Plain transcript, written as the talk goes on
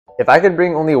If I could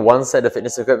bring only one set of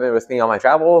fitness equipment with me on my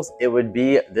travels, it would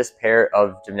be this pair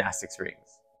of gymnastics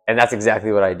rings. And that's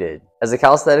exactly what I did. As a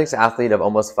calisthenics athlete of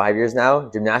almost 5 years now,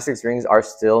 gymnastics rings are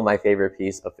still my favorite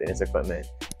piece of fitness equipment,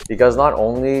 because not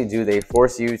only do they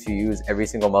force you to use every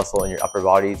single muscle in your upper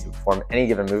body to perform any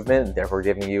given movement, therefore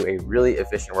giving you a really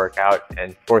efficient workout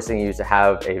and forcing you to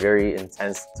have a very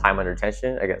intense time under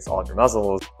tension against all of your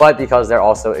muscles, but because they're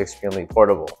also extremely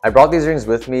portable. I brought these rings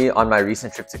with me on my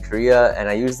recent trip to Korea, and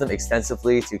I used them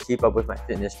extensively to keep up with my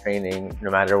fitness training no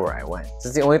matter where I went.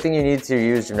 Since the only thing you need to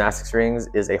use gymnastics rings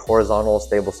is a horizontal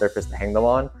stable surface to hang them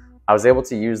on, I was able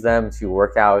to use them to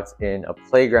work out in a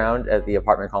playground at the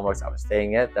apartment complex I was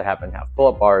staying at that happened to have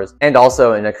pull-up bars, and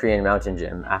also in a Korean mountain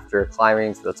gym after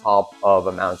climbing to the top of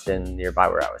a mountain nearby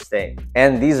where I was staying.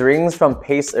 And these rings from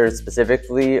Pacer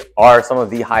specifically are some of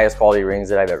the highest quality rings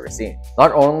that I've ever seen.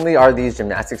 Not only are these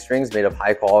gymnastics rings made of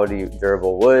high quality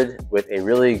durable wood with a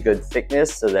really good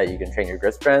thickness so that you can train your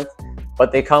grip strength,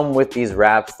 but they come with these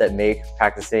wraps that make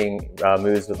practicing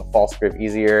moves with a false grip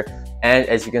easier. And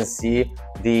as you can see,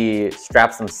 the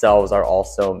straps themselves are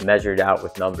also measured out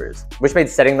with numbers, which made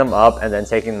setting them up and then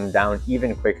taking them down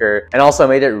even quicker, and also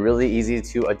made it really easy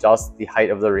to adjust the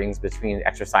height of the rings between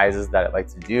exercises that I like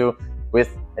to do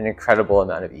with an incredible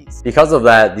amount of ease. Because of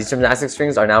that, these gymnastics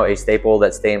rings are now a staple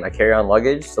that stay in my carry-on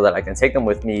luggage so that I can take them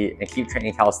with me and keep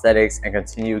training calisthenics and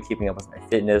continue keeping up with my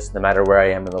fitness no matter where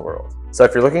I am in the world. So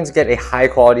if you're looking to get a high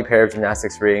quality pair of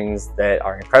gymnastics rings that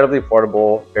are incredibly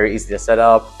portable, very easy to set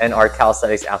up, and are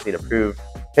calisthenics athlete approved,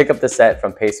 pick up the set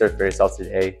from Pacer for yourself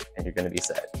today and you're going to be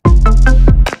set.